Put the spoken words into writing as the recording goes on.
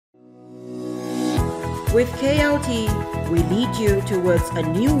With KLT, we lead you towards a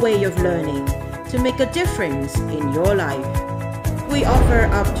new way of learning to make a difference in your life. We offer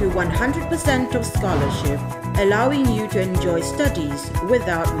up to 100% of scholarship, allowing you to enjoy studies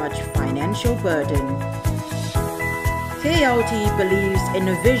without much financial burden. KLT believes in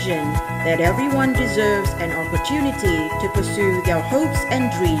a vision that everyone deserves an opportunity to pursue their hopes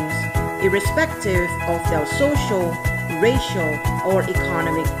and dreams, irrespective of their social, racial, or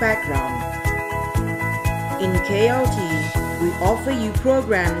economic background. In KLT, we offer you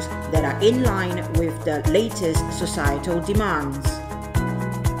programs that are in line with the latest societal demands.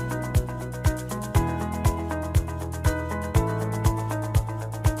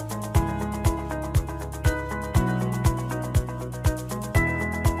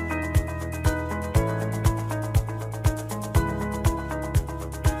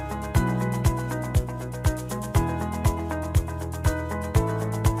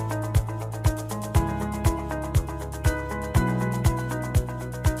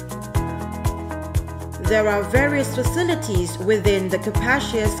 There are various facilities within the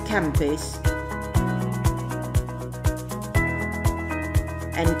capacious campus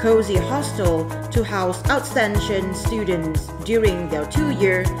and cozy hostel to house outstanding students during their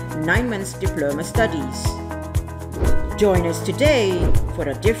 2-year, 9-month diploma studies. Join us today for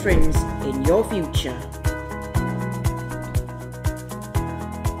a difference in your future.